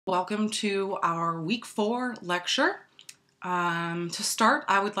Welcome to our week 4 lecture. To start,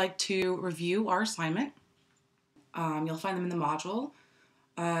 I would like to review our assignment. You'll find them in the module.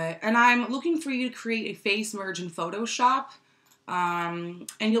 And I'm looking for you to create a face merge in Photoshop. And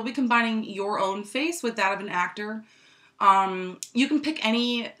you'll be combining your own face with that of an actor. You can pick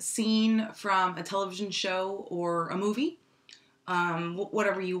any scene from a television show or a movie,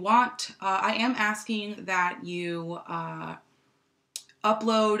 whatever you want. I am asking that you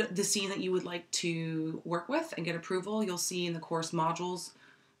upload the scene that you would like to work with and get approval. You'll see in the course modules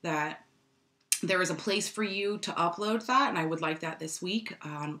that there is a place for you to upload that, and I would like that this week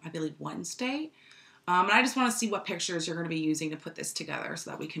on, I believe, Wednesday. And I just want to see what pictures you're going to be using to put this together so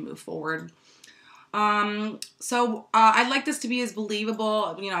that we can move forward. I'd like this to be as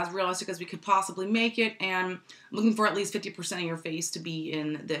believable, as realistic as we could possibly make it, and I'm looking for at least 50% of your face to be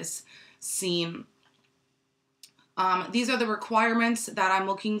in this scene. These are the requirements that I'm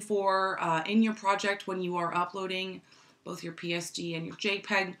looking for in your project when you are uploading both your PSD and your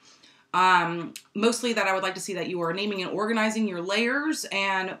JPEG. Mostly that I would like to see that you are naming and organizing your layers,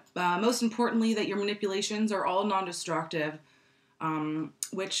 and most importantly that your manipulations are all non-destructive,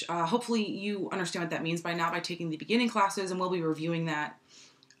 which hopefully you understand what that means by now by taking the beginning classes, and we'll be reviewing that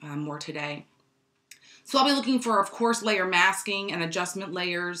more today. So I'll be looking for, of course, layer masking and adjustment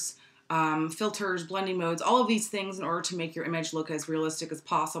layers, filters, blending modes, all of these things in order to make your image look as realistic as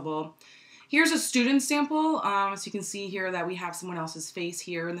possible. Here's a student sample. So you can see here that we have someone else's face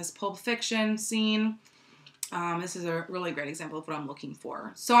here in this Pulp Fiction scene. This is a really great example of what I'm looking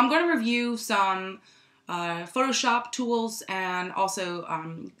for. So I'm going to review some Photoshop tools and also,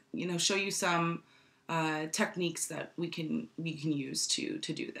 show you some techniques that we can use to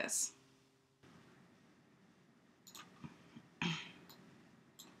do this.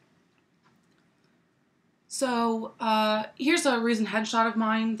 So here's a recent headshot of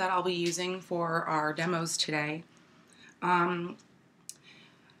mine that I'll be using for our demos today. Whenever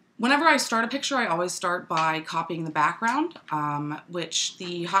I start a picture, I always start by copying the background, which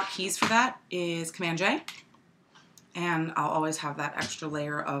the hotkeys for that is Command-J, and I'll always have that extra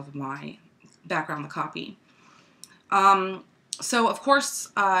layer of my background to copy. So of course,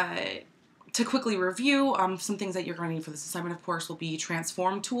 to quickly review, some things that you're going to need for this assignment, of course, will be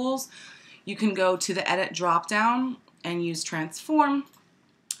transform tools. You can go to the Edit drop-down and use Transform,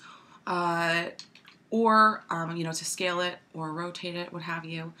 or to scale it or rotate it, what have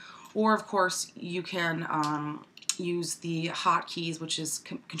you. Or, of course, you can use the hotkeys, which is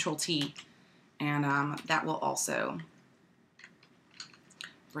Control-T, and that will also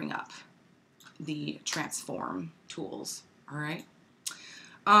bring up the Transform tools. All right.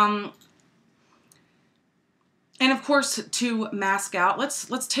 And of course, to mask out, let's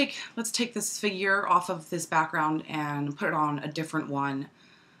take this figure off of this background and put it on a different one.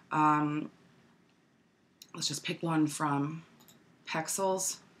 Let's just pick one from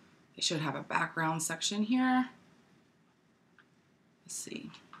Pexels. It should have a background section here. Let's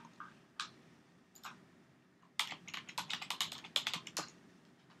see.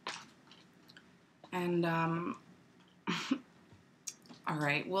 And all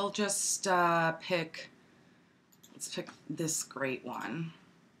right, we'll just let's pick this great one.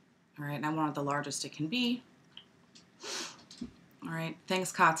 All right, and I want it the largest it can be. All right,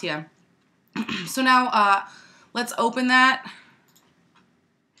 thanks, Katya. So now let's open that.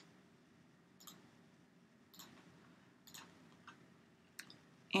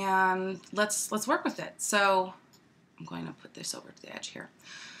 And let's work with it. So I'm going to put this over to the edge here.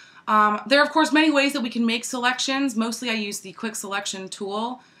 There are, of course, many ways that we can make selections. Mostly I use the quick selection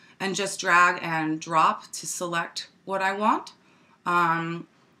tool and just drag and drop to select what I want.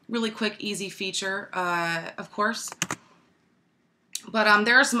 Really quick, easy feature, of course. But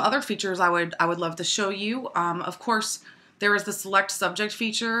there are some other features I would love to show you. Of course, there is the select subject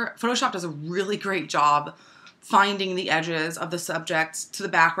feature. Photoshop does a really great job finding the edges of the subject to the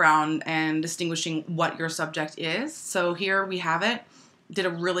background and distinguishing what your subject is. So here we have it. Did a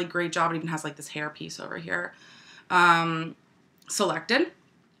really great job. It even has like this hair piece over here selected.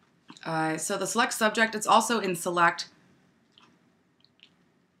 So the select subject, it's also in select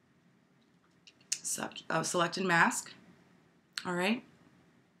select and mask. All right,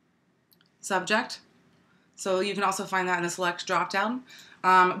 subject. So you can also find that in the select drop-down.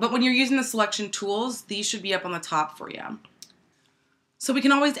 But when you're using the selection tools, these should be up on the top for you. So we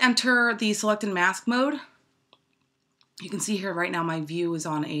can always enter the select and mask mode. You can see here right now my view is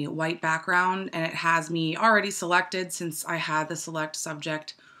on a white background, and it has me already selected since I had the select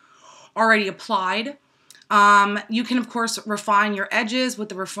subject already applied. You can, of course, refine your edges with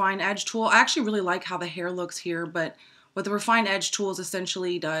the Refine Edge tool. I actually really like how the hair looks here, but What the refined edge tools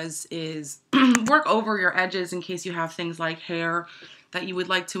essentially does is work over your edges in case you have things like hair that you would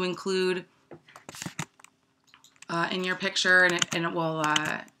like to include in your picture, and it will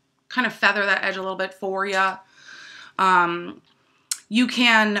kind of feather that edge a little bit for you. You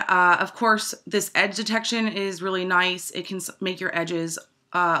can, of course, this edge detection is really nice. It can make your edges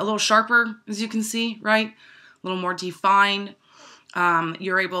a little sharper, as you can see, right? A little more defined.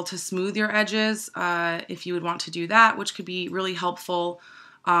 You're able to smooth your edges if you would want to do that, which could be really helpful,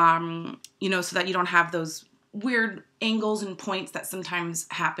 you know, so that you don't have those weird angles and points that sometimes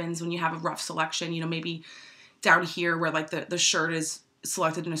happens when you have a rough selection, you know, maybe down here where like the shirt is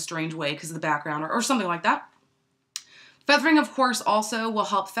selected in a strange way because of the background or something like that. Feathering, of course, also will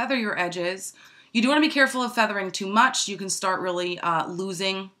help feather your edges. You do want to be careful of feathering too much. You can start really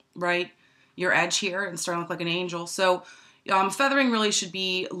losing, right, your edge here and starting to look like an angel. So feathering really should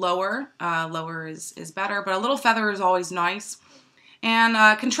be lower. Lower is better, but a little feather is always nice. And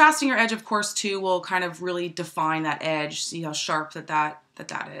contrasting your edge, of course, too, will kind of really define that edge. See how sharp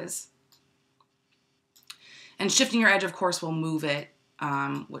that is. And shifting your edge, of course, will move it,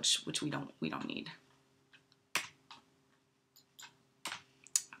 which we don't need.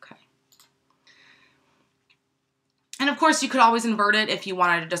 And of course, you could always invert it if you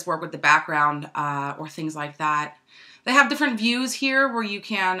wanted to just work with the background or things like that. They have different views here where you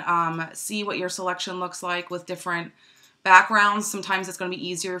can see what your selection looks like with different backgrounds. Sometimes it's going to be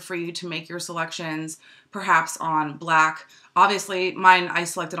easier for you to make your selections perhaps on black. Obviously, mine I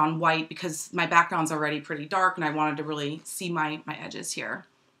selected on white because my background's already pretty dark and I wanted to really see my edges here.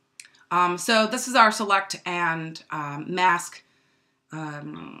 So this is our select and mask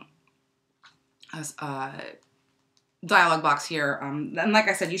dialog box here. And like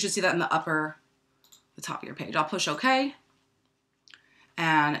I said, you should see that in the top of your page. I'll push OK.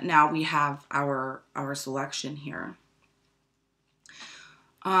 And now we have our selection here.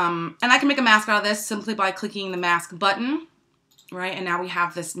 And I can make a mask out of this simply by clicking the mask button, right? And now we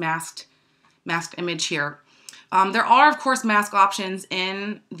have this masked image here. There are, of course, mask options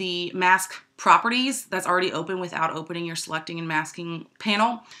in the mask properties that's already open without opening your selecting and masking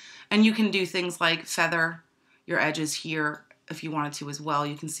panel. And you can do things like feather your edges here if you wanted to as well.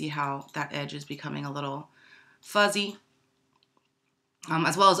 You can see how that edge is becoming a little fuzzy,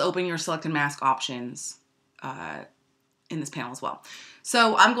 as well as open your select and mask options in this panel as well.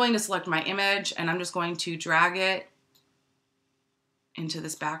 So I'm going to select my image and I'm just going to drag it into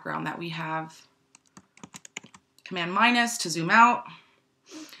this background that we have. Command minus to zoom out.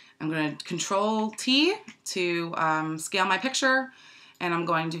 I'm going to Control T to scale my picture, and I'm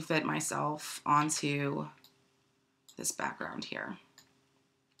going to fit myself onto this background here.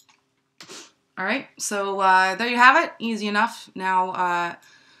 All right, so there you have it, easy enough. Now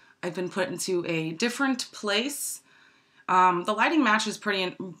I've been put into a different place. The lighting matches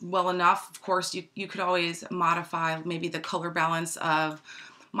pretty well enough. Of course, you could always modify maybe the color balance of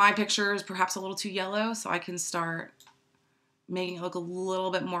my pictures, perhaps a little too yellow, so I can start making it look a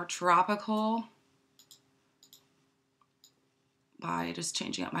little bit more tropical by just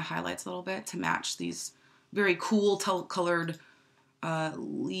changing up my highlights a little bit to match these very cool colored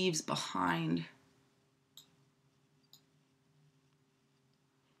leaves behind.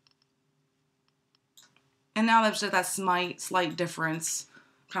 And now there's just that slight difference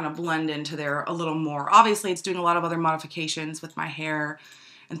kind of blend into there a little more. Obviously, it's doing a lot of other modifications with my hair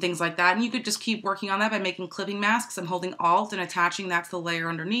and things like that. And you could just keep working on that by making clipping masks. I'm holding Alt and attaching that to the layer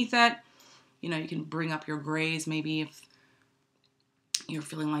underneath it. You know, you can bring up your grays maybe if you're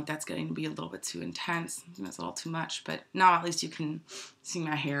feeling like that's getting to be a little bit too intense. That's a little too much, but now at least you can see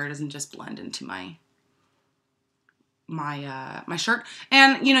my hair. It doesn't just blend into my shirt.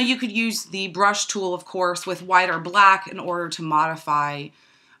 And you know, you could use the brush tool, of course, with white or black in order to modify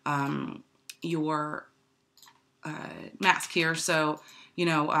your mask here. So you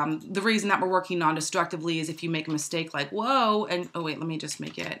know, the reason that we're working non-destructively is if you make a mistake like, whoa, and oh wait, let me just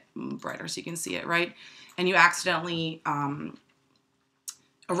make it brighter so you can see it, right? And you accidentally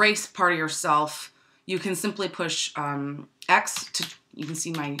erase part of yourself, you can simply push X to, you can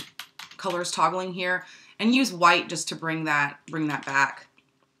see my colors toggling here, and use white just to bring that back.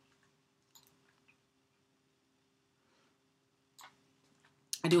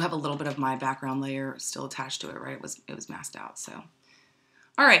 I do have a little bit of my background layer still attached to it, right? It was masked out, so.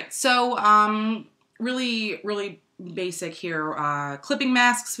 All right, so really basic here. Clipping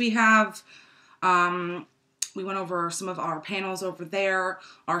masks we have. We went over some of our panels over there,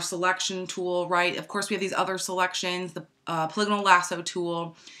 our selection tool, right? Of course, we have these other selections, the polygonal lasso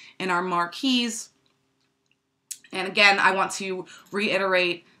tool, and our marquees. And again, I want to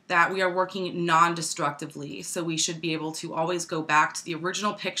reiterate that we are working non-destructively. So we should be able to always go back to the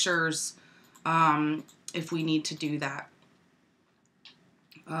original pictures if we need to do that.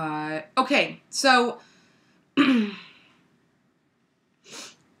 Okay, so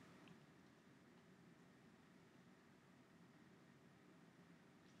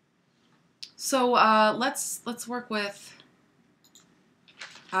let's work with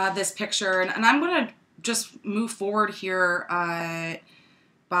this picture, and I'm gonna just move forward here by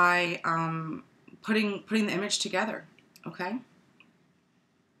putting the image together. Okay.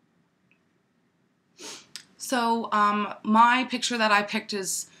 So my picture that I picked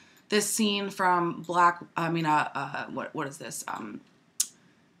is this scene from what is this?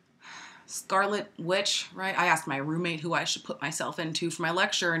 Scarlet Witch, right? I asked my roommate who I should put myself into for my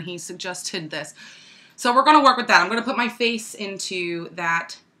lecture, and he suggested this. So we're going to work with that. I'm going to put my face into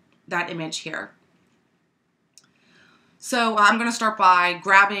that image here. So I'm going to start by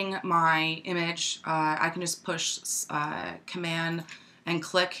grabbing my image. I can just push Command and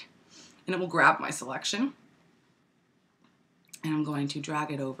click, and it will grab my selection. And I'm going to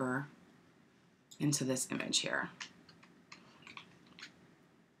drag it over into this image here.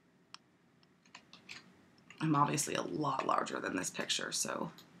 I'm obviously a lot larger than this picture, so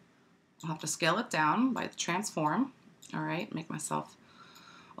I'll have to scale it down by the transform. All right, make myself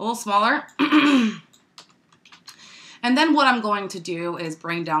a little smaller. And then what I'm going to do is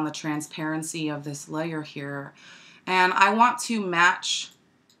bring down the transparency of this layer here. And I want to match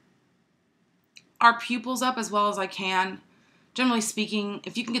our pupils up as well as I can. Generally speaking,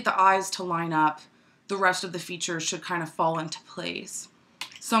 if you can get the eyes to line up, the rest of the features should kind of fall into place.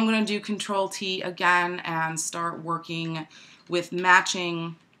 So I'm going to do Control T again and start working with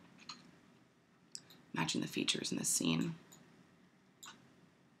matching the features in this scene.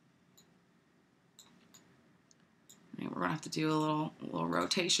 Right, we're going to have to do a little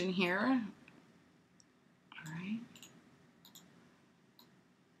rotation here. All right.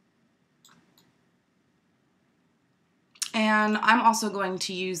 And I'm also going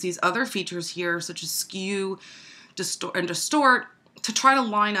to use these other features here, such as skew, and distort, to try to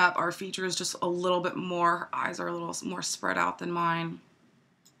line up our features just a little bit more. Her eyes are a little more spread out than mine.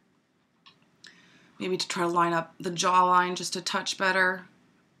 Maybe to try to line up the jawline just a touch better.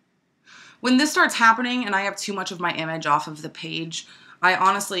 When this starts happening and I have too much of my image off of the page, I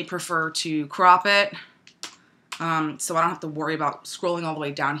honestly prefer to crop it so I don't have to worry about scrolling all the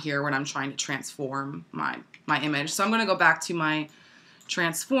way down here when I'm trying to transform my image. So I'm going to go back to my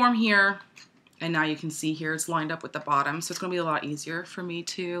transform here, and now you can see here it's lined up with the bottom, so it's going to be a lot easier for me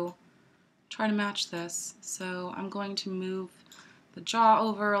to try to match this. So I'm going to move the jaw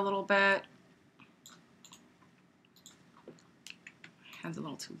over a little bit. My head's a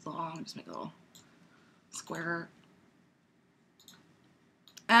little too long, just make a little square.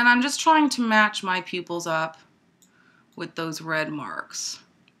 And I'm just trying to match my pupils up with those red marks.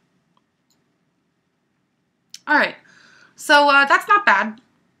 All right, so that's not bad.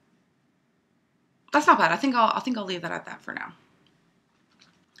 That's not bad. I think I'll leave that at that for now.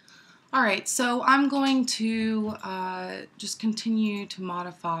 All right, so I'm going to just continue to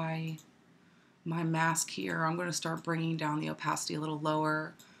modify my mask here. I'm going to start bringing down the opacity a little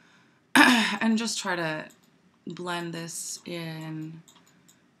lower and just try to blend this in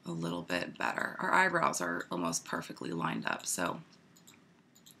a little bit better. Our eyebrows are almost perfectly lined up, so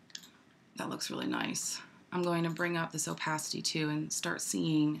that looks really nice. I'm going to bring up this opacity too and start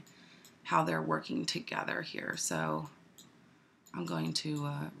seeing how they're working together here. So I'm going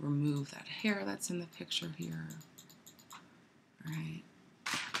to remove that hair that's in the picture here. All right.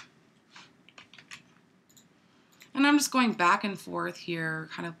 And I'm just going back and forth here,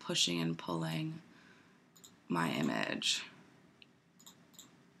 kind of pushing and pulling my image.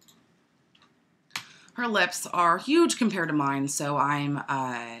 Her lips are huge compared to mine, so I'm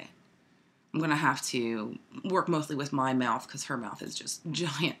gonna have to work mostly with my mouth because her mouth is just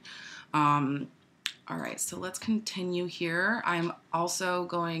giant. All right, so let's continue here. I'm also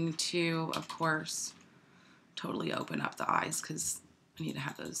going to, of course, totally open up the eyes because I need to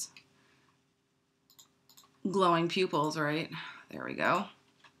have those glowing pupils, right? There we go.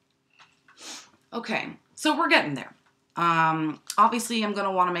 Okay, so we're getting there. Obviously, I'm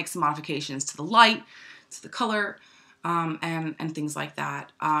gonna want to make some modifications to the light, to the color, and things like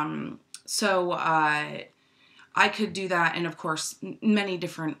that. So I could do that in, of course, many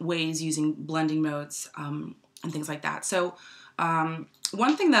different ways using blending modes and things like that. So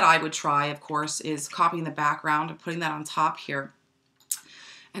one thing that I would try, of course, is copying the background and putting that on top here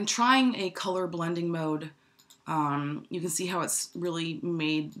and trying a color blending mode. You can see how it's really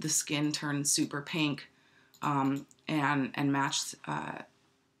made the skin turn super pink and matched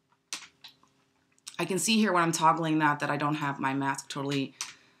I can see here when I'm toggling that I don't have my mask totally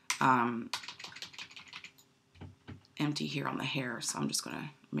empty here on the hair. So I'm just going to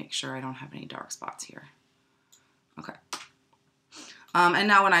make sure I don't have any dark spots here. Okay. And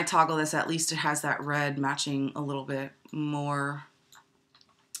now when I toggle this, at least it has that red matching a little bit more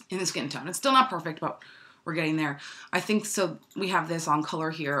in the skin tone. It's still not perfect, but we're getting there. I think so. We have this on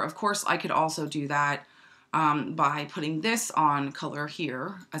color here. Of course, I could also do that by putting this on color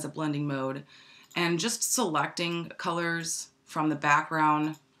here as a blending mode and just selecting colors from the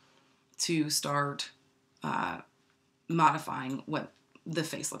background to start modifying what the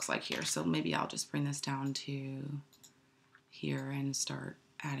face looks like here. So maybe I'll just bring this down to here and start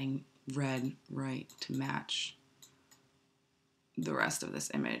adding red right to match the rest of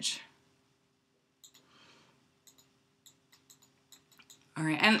this image. All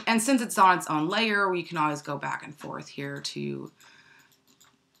right, and since it's on its own layer, we can always go back and forth here to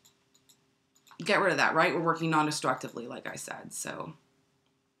get rid of that, right? We're working non-destructively, like I said, so.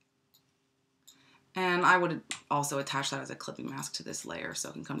 And I would also attach that as a clipping mask to this layer so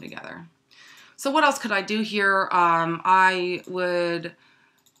it can come together. So what else could I do here? I would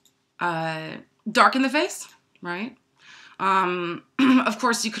darken the face, right? Of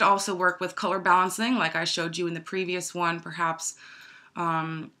course, you could also work with color balancing like I showed you in the previous one, perhaps.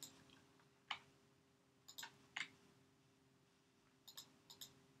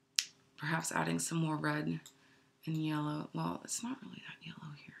 Perhaps adding some more red and yellow. Well, it's not really that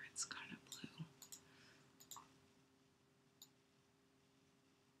yellow here. It's kind of blue.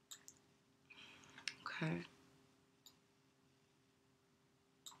 Okay.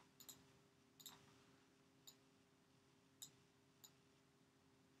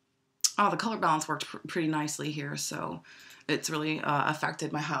 Oh, the color balance worked pretty nicely here, so it's really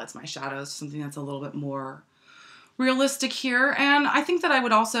affected my highlights, my shadows, something that's a little bit more realistic here. And I think that I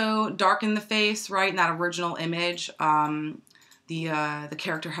would also darken the face, right, in that original image. The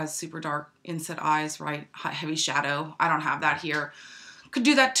character has super dark inset eyes, right, heavy shadow. I don't have that here. Could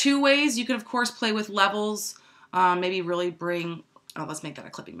do that two ways. You could, of course, play with levels, maybe really bring, oh, let's make that a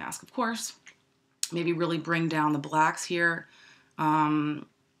clipping mask, of course. Maybe really bring down the blacks here.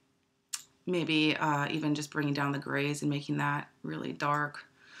 Maybe even just bringing down the grays and making that really dark.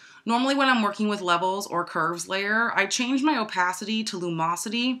 Normally when I'm working with levels or curves layer, I change my opacity to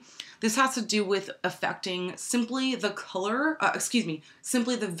lumosity. This has to do with affecting simply the color,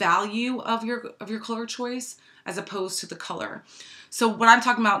 simply the value of your color choice as opposed to the color. So when I'm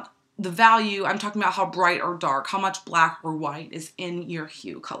talking about the value, I'm talking about how bright or dark, how much black or white is in your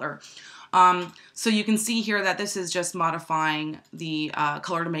hue color. So you can see here that this is just modifying the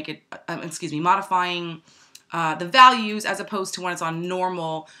color to make it, modifying the values as opposed to when it's on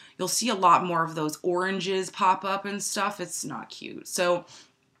normal. You'll see a lot more of those oranges pop up and stuff. It's not cute. So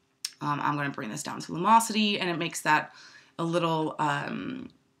I'm going to bring this down to lumosity, and it makes that a little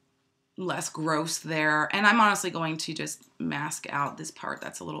less gross there. And I'm honestly going to just mask out this part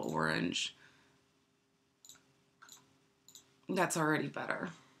that's a little orange. That's already better.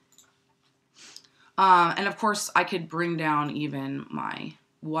 And of course, I could bring down even my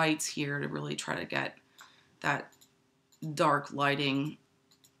whites here to really try to get that dark lighting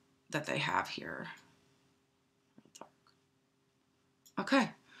that they have here. Okay,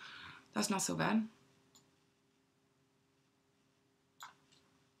 that's not so bad.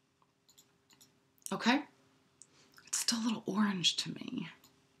 Okay, it's still a little orange to me.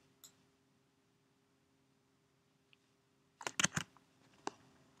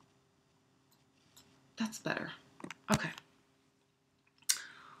 That's better. Okay.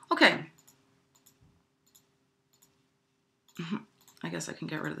 Okay. I guess I can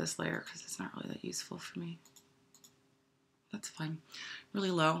get rid of this layer because it's not really that useful for me. That's fine. Really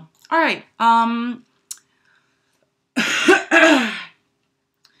low. All right.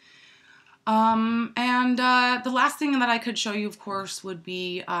 The last thing that I could show you, of course, would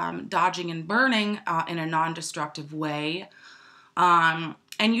be dodging and burning in a non-destructive way. And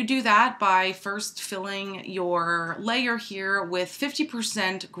you do that by first filling your layer here with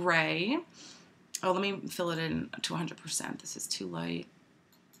 50% gray. Oh, let me fill it in to 100%. This is too light.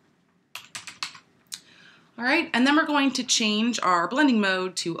 All right, and then we're going to change our blending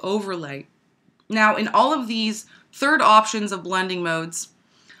mode to overlay. Now, in all of these third options of blending modes,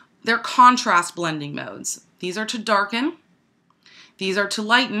 they're contrast blending modes. These are to darken, these are to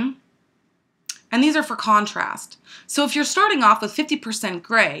lighten, and these are for contrast. So if you're starting off with 50%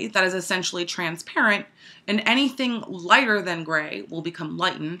 gray, that is essentially transparent, and anything lighter than gray will become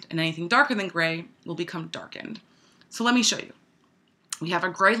lightened, and anything darker than gray will become darkened. So let me show you. We have a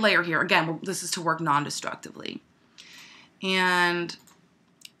gray layer here. Again, this is to work non-destructively. And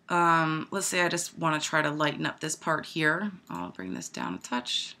let's say I just want to try to lighten up this part here. I'll bring this down a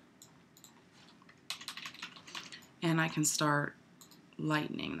touch. And I can start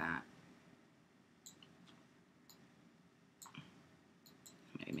lightening that.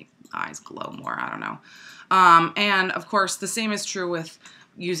 Maybe make the eyes glow more, I don't know. And of course, the same is true with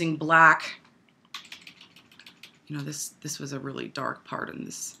using black. You know, this was a really dark part in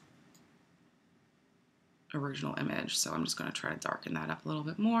this original image, so I'm just going to try to darken that up a little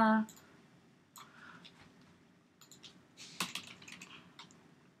bit more.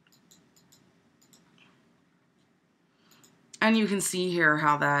 And you can see here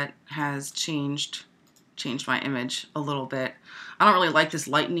how that has changed my image a little bit. I don't really like this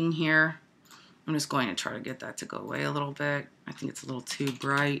lightening here. I'm just going to try to get that to go away a little bit. I think it's a little too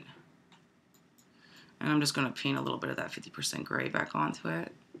bright. And I'm just going to paint a little bit of that 50% gray back onto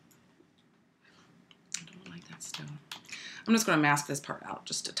it. I don't like that still. I'm just going to mask this part out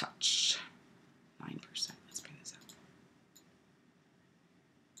just a touch. 9%. Let's bring this up.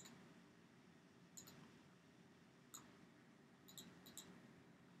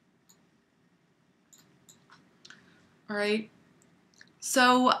 All right.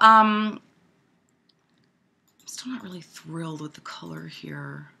 So, I'm still not really thrilled with the color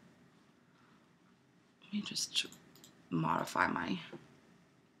here. Let me just modify my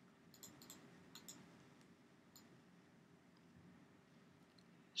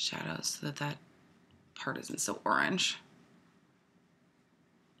shadows so that that part isn't so orange.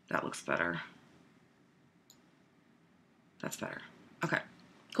 That looks better. That's better. Okay,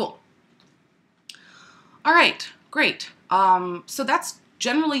 cool. All right, great. So that's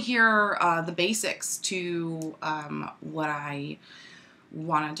generally here the basics to what I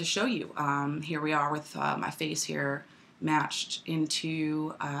wanted to show you. Here we are with my face here matched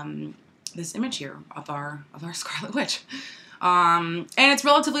into this image here of our Scarlet Witch. And it's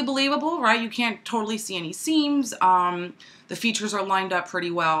relatively believable, right? You can't totally see any seams. The features are lined up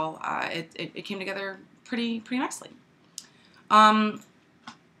pretty well. It came together pretty nicely.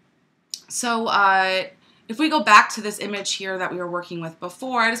 If we go back to this image here that we were working with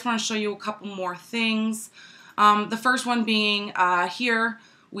before, I just want to show you a couple more things. The first one being here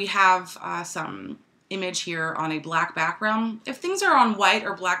we have some image here on a black background. If things are on white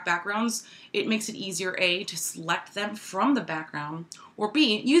or black backgrounds, it makes it easier, A, to select them from the background, or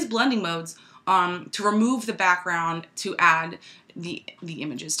B, use blending modes to remove the background to add the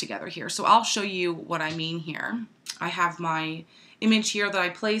images together here. So I'll show you what I mean here. I have my image here that I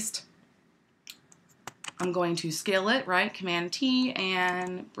placed. I'm going to scale it, right? Command T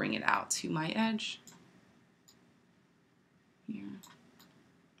and bring it out to my edge. Here.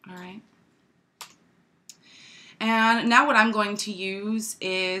 All right. And now what I'm going to use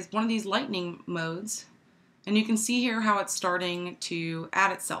is one of these lightning modes. And you can see here how it's starting to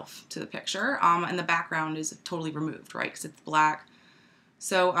add itself to the picture. And the background is totally removed, right? Because it's black.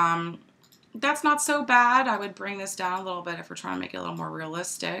 So that's not so bad. I would bring this down a little bit if we're trying to make it a little more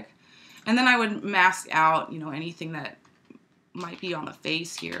realistic. And then I would mask out, you know, anything that might be on the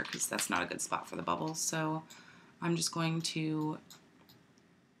face here, because that's not a good spot for the bubbles. So I'm just going to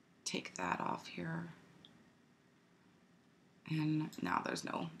take that off here. And now there's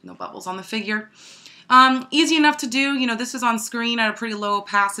no bubbles on the figure. Easy enough to do. You know, this is on screen at a pretty low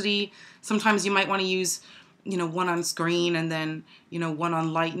opacity. Sometimes you might want to use, you know, one on screen and then, you know, one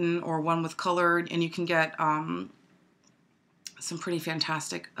on lighten or one with colored, and you can get some pretty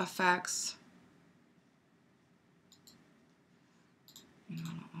fantastic effects. You know,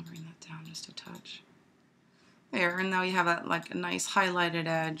 I'll bring that down just a touch. There, and now you have a nice highlighted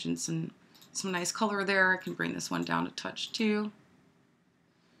edge and some nice color there. I can bring this one down a touch too.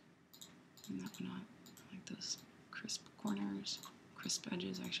 And that one not like those crisp corners, crisp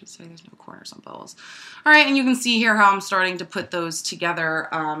edges, I should say. There's no corners on bubbles. All right, and you can see here how I'm starting to put those together,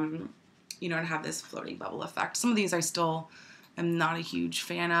 you know, and have this floating bubble effect. Some of these I still am not a huge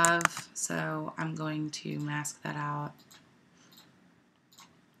fan of, so I'm going to mask that out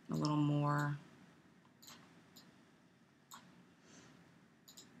a little more.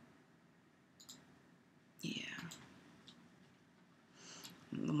 Yeah.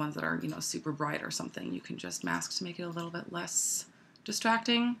 And the ones that are, you know, super bright or something, you can just mask to make it a little bit less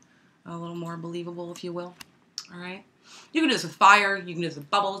distracting, a little more believable, if you will. All right. You can do this with fire, you can do this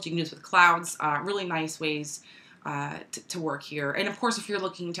with bubbles, you can do this with clouds. Really nice ways to work here. And of course, if you're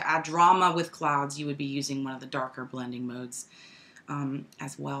looking to add drama with clouds, you would be using one of the darker blending modes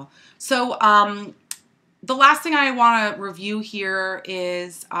as well. So the last thing I want to review here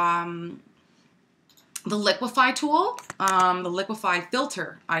is the liquify tool, the liquify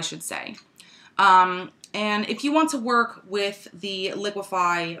filter, I should say. And if you want to work with the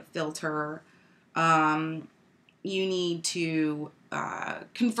liquify filter, you need to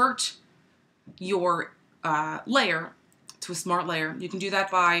convert your layer to a smart layer. You can do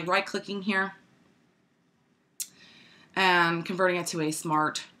that by right-clicking here and converting it to a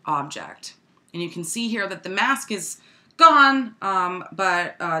smart object. And you can see here that the mask is gone,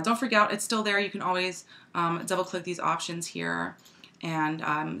 but don't freak out, it's still there. You can always double-click these options here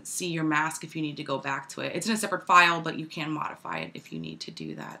and see your mask if you need to go back to it. It's in a separate file, but you can modify it if you need to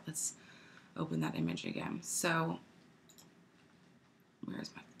do that. Let's open that image again. So, where's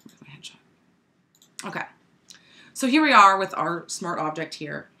my headshot? Okay, so here we are with our smart object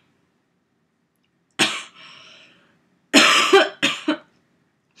here.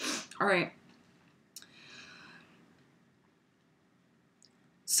 All right.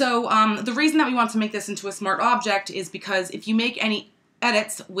 So the reason that we want to make this into a smart object is because if you make any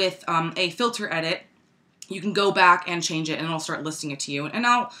edits with a filter edit, you can go back and change it, and it'll start listing it to you. And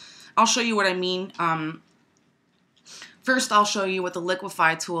I'll show you what I mean. First, I'll show you what the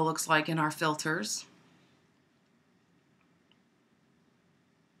liquify tool looks like in our filters.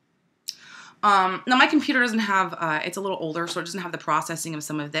 Now my computer doesn't have, it's a little older, so it doesn't have the processing of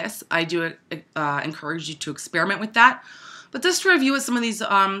some of this. I do encourage you to experiment with that. But just to review what some of these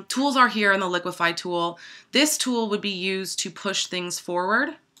tools are here in the liquify tool, this tool would be used to push things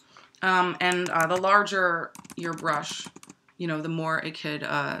forward. And the larger your brush, you know, the more it could,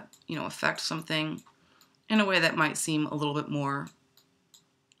 you know, affect something in a way that might seem a little bit more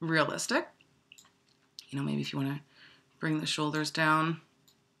realistic. You know, maybe if you want to bring the shoulders down,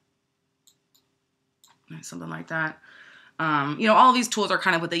 something like that. You know, all these tools are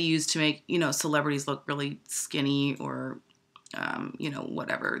kind of what they use to make, you know, celebrities look really skinny or, you know,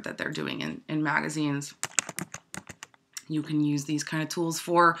 whatever that they're doing in magazines. You can use these kind of tools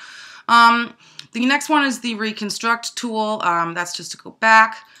for. The next one is the reconstruct tool. That's just to go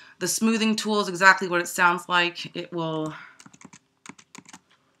back. The smoothing tool is exactly what it sounds like. It will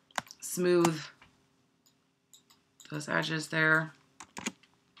smooth those edges there.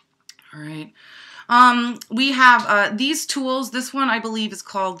 All right. We have these tools. This one I believe is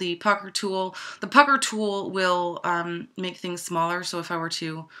called the pucker tool. The pucker tool will make things smaller. So if I were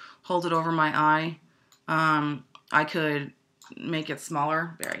to hold it over my eye, I could make it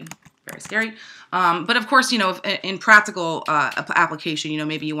smaller. Very, very scary. But of course, you know, if, in practical application, you know,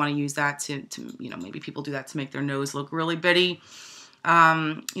 maybe you want to use that to, you know, maybe people do that to make their nose look really bitty.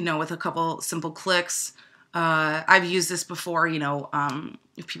 You know, with a couple simple clicks. I've used this before, you know,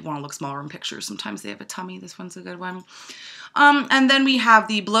 if people want to look smaller in pictures, sometimes they have a tummy. This one's a good one. And then we have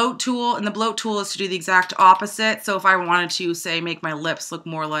the bloat tool, and the bloat tool is to do the exact opposite. So if I wanted to, say, make my lips look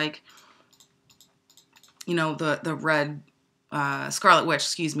more like, you know, the red Scarlet Witch,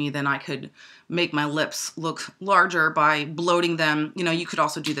 excuse me, then I could make my lips look larger by bloating them. You know, you could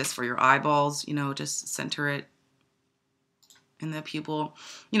also do this for your eyeballs, you know, just center it in the pupil.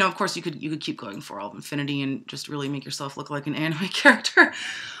 You know, of course, you could keep going for all of infinity and just really make yourself look like an anime character.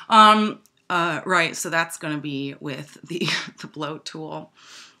 Right, so that's going to be with the bloat tool.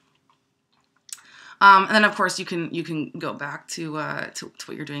 And then, of course, you can go back to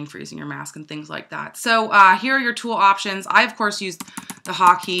what you're doing for using your mask and things like that. So here are your tool options. I, of course, used the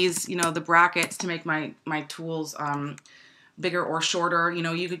hotkeys, you know, the brackets to make my tools bigger or shorter. You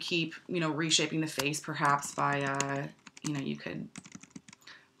know, you could keep, you know, reshaping the face perhaps by, you know, you could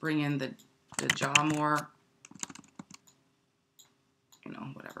bring in the jaw more. You know,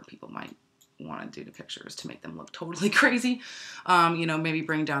 whatever people might want to do to pictures to make them look totally crazy. You know, maybe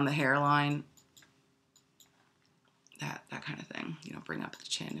bring down the hairline. That kind of thing. You know, bring up the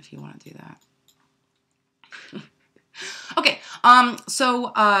chin if you want to do that. Okay,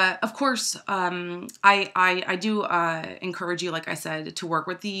 so of course, I do encourage you, like I said, to work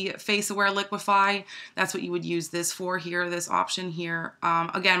with the face aware liquify. That's what you would use this for here, this option here.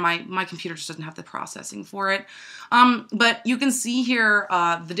 Again, my computer just doesn't have the processing for it. But you can see here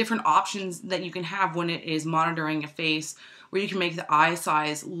the different options that you can have when it is monitoring a face, where you can make the eye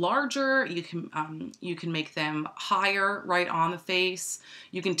size larger, you can make them higher right on the face,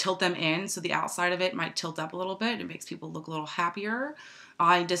 you can tilt them in, so the outside of it might tilt up a little bit, it makes people look a little happier.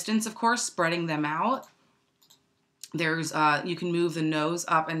 Eye distance, of course, spreading them out. There's, you can move the nose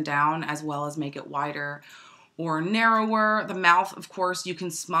up and down as well as make it wider or narrower. The mouth, of course, you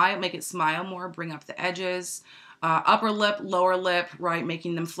can smile, make it smile more, bring up the edges. Upper lip, lower lip, right,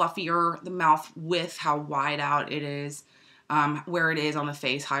 making them fluffier. The mouth width, how wide out it is. Where it is on the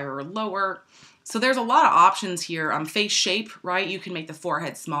face, higher or lower. So there's a lot of options here. Face shape, right? You can make the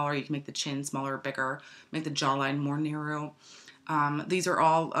forehead smaller, you can make the chin smaller or bigger, make the jawline more narrow. These are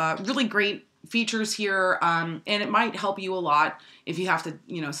all really great features here, and it might help you a lot if you have to,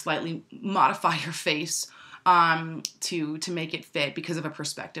 you know, slightly modify your face to make it fit because of a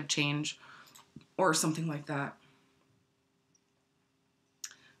perspective change or something like that.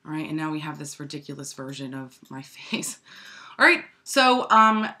 All right, and now we have this ridiculous version of my face. All right, so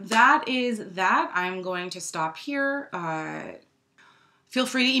that is that. I'm going to stop here. Feel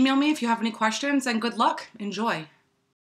free to email me if you have any questions, and good luck. Enjoy.